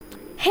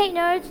Hey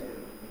nerds,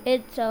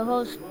 it's a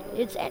host.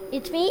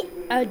 It's me,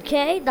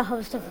 okay, the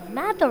host of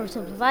Math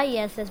Oversimplified.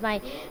 Yes, it's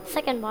my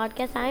second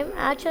podcast. I'm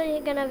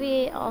actually gonna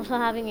be also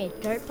having a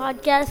third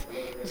podcast.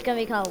 It's gonna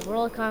be called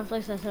World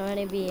Conflicts. It's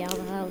gonna be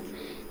about.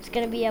 It's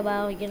gonna be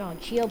about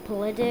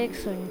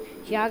geopolitics and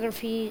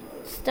geography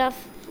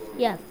stuff.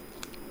 Yeah,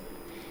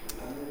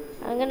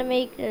 I'm gonna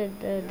make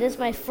this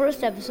my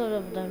first episode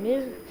of the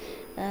new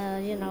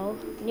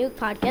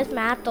podcast,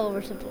 Math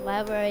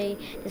Oversimplified, where I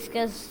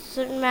discuss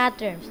certain math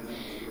terms.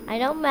 I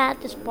know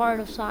math is part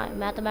of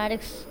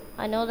mathematics.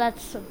 I know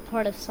that's a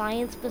part of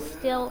science, but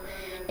still,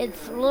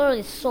 it's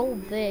literally so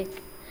big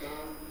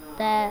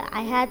that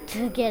I had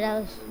to get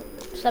a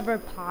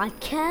separate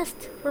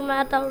podcast for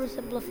Math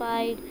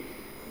Oversimplified.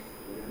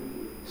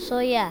 So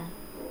yeah,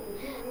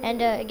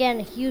 and again,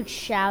 huge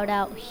shout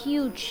out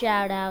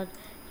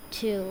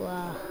to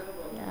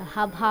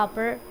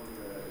Hubhopper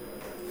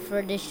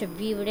for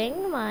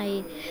distributing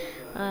my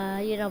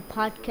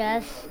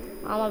podcasts,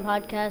 all my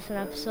podcasts and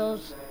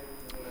episodes.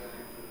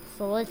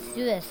 So let's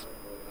do this.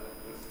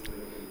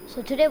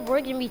 So today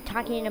we're going to be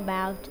talking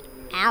about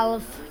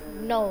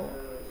Aleph-Null.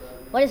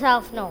 What is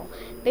Aleph-Null?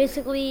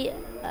 Basically,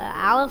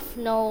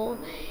 Aleph-Null,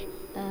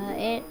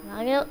 and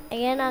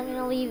I'm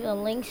gonna leave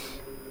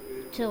links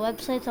to the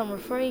websites I'm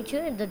referring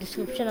to in the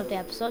description of the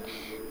episode.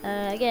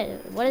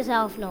 Again, what is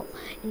Aleph-Null?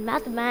 In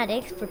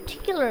mathematics,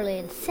 particularly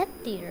in set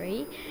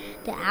theory,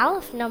 the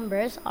Aleph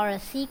numbers are a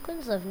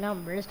sequence of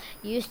numbers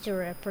used to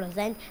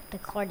represent the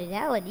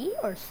cardinality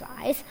or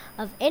size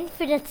of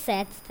infinite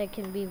sets that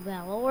can be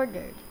well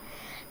ordered.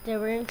 They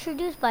were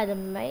introduced by the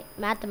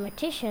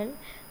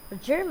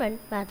German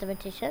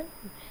mathematician,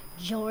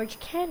 George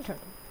Cantor.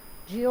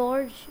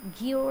 George,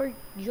 I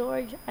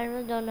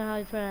really don't know how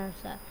to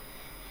pronounce that.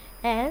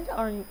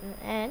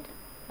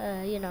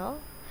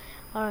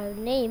 Are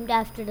named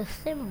after the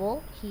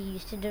symbol he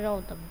used to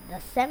denote them, the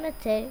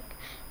Semitic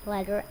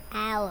letter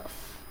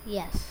Aleph.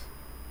 Yes,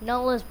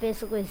 null is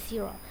basically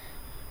zero.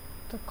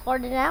 The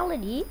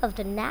cardinality of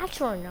the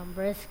natural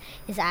numbers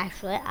is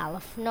actually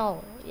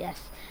Aleph-Null.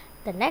 Yes,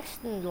 the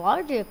next and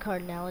larger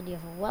cardinality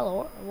of a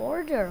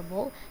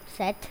well-orderable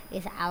set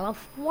is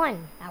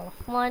Aleph-1,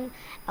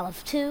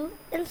 Aleph-2,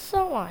 and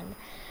so on.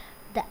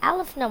 The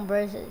Aleph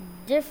numbers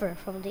differ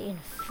from the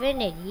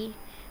infinity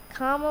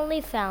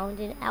commonly found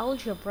in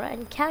algebra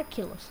and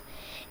calculus,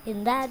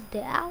 in that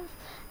the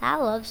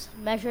Alephs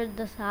measured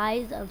the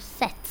sizes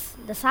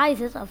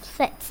of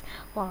sets,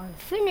 while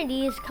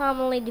infinity is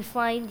commonly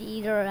defined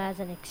either as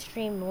an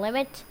extreme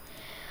limit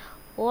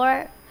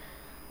of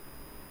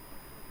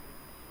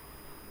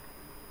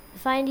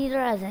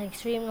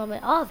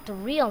the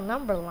real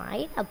number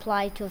line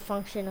applied to a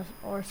function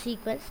or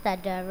sequence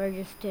that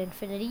diverges to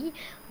infinity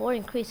or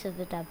increases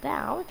with a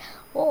bound,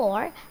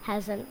 or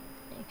has an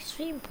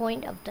extreme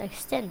point of the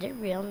extended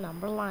real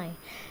number line.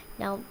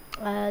 Now,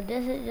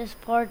 this is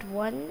just part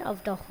one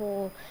of the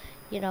whole,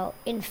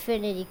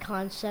 infinity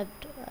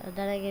concept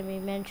that I'm going to be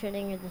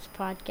mentioning in this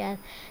podcast.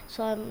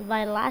 So,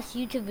 my last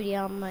YouTube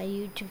video on my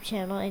YouTube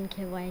channel,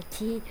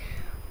 NKYT,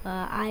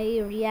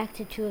 I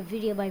reacted to a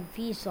video by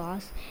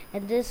Vsauce,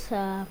 and this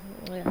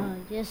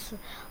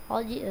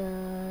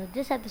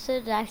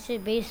episode is actually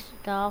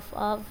based off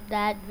of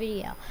that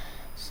video.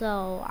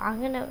 So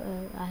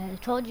I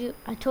told you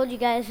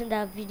guys in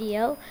that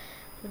video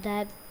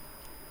that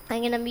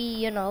I'm gonna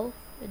be,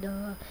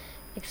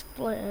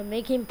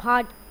 making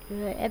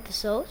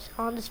episodes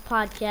on this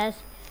podcast,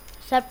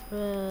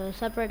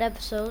 separate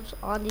episodes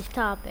on these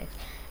topics.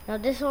 Now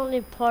this is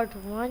only part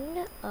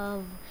one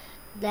of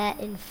the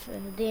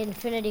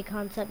infinity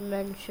concept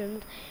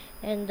mentioned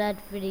in that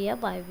video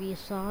by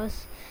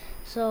Vsauce.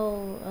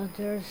 So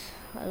there's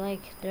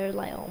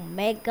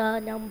omega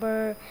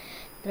number.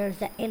 There's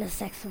the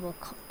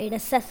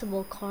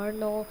inaccessible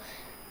cardinal.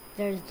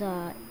 There's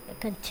the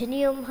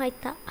continuum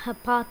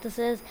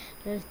hypothesis.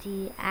 There's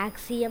the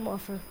axiom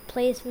of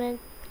replacement.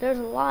 There's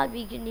a lot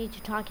we need to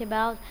talk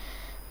about.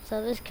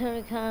 So this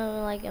can be kind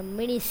of like a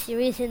mini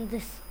series in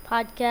this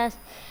podcast.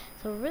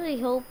 So really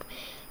hope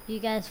you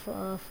guys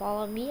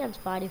follow me on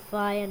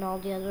Spotify and all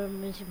the other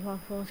music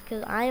platforms,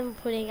 because I am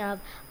putting up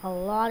a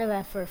lot of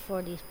effort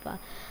for these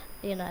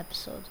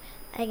episodes.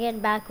 Again,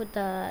 back with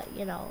the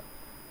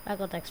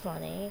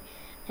explaining.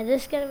 And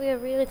this is going to be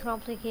really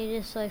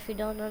complicated, so if you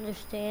don't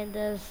understand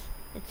this,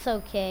 it's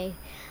okay.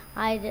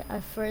 I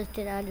first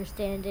didn't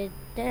understand it.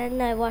 Then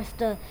I watched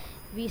the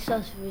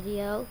Vsauce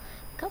video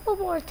a couple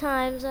more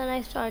times, and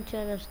I started to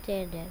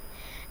understand it.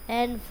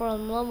 And for a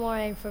little more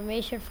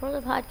information for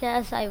the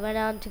podcast, I went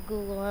on to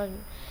Google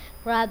and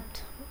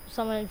grabbed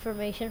some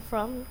information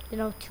from,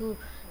 two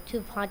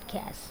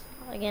podcasts.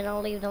 Again,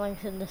 I'll leave the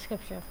links in the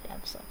description of the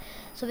episode.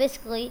 So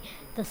basically,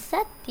 the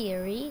set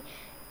theory,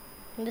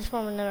 and this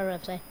from another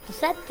website, the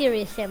set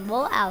theory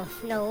symbol,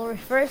 Aleph-Null,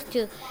 refers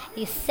to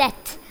a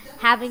set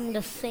having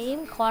the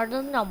same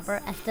cardinal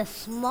number as the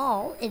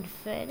small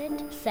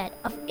infinite set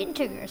of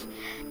integers.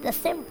 The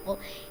symbol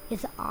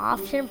is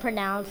often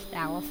pronounced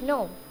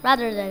Aleph-Null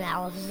rather than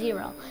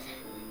Aleph-0.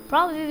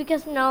 Probably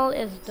because null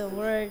is the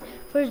word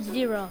for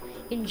zero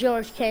in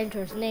George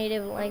Cantor's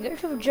native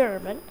language of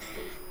German.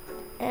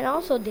 And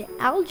also the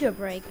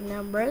algebraic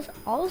numbers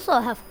also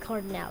have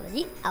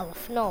cardinality,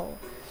 Aleph-Null.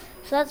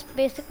 So that's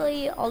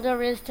basically all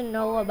there is to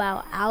know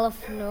about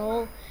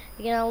Aleph-Null.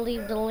 Again, I'll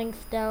leave the links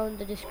down in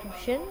the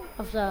description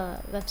of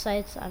the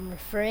websites I'm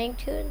referring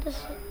to in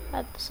this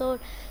episode.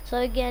 So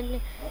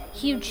again,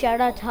 huge shout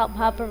out to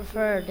Hopper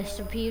for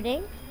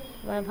distributing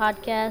my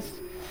podcast.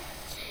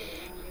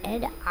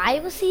 And I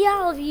will see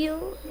all of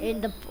you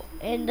in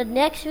the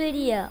next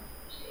video.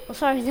 Oh,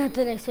 sorry, not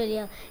the next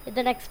video. In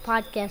the next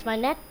podcast. My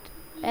next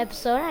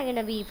episode I'm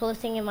gonna be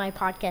posting in my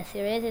podcast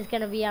series. It's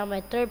gonna be on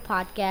my third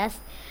podcast,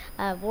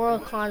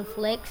 World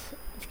Conflicts.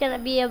 It's gonna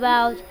be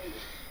about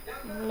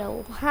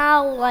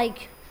how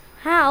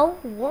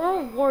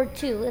World War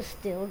II is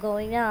still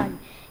going on.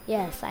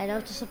 Yes, I know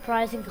it's a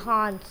surprising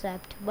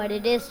concept, but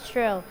it is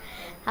true.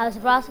 How is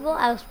it possible?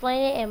 I'll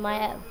explain it in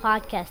my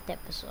podcast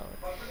episode.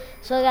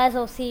 So guys,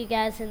 I'll see you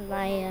guys in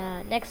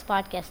my next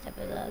podcast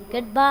episode.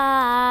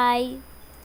 Goodbye.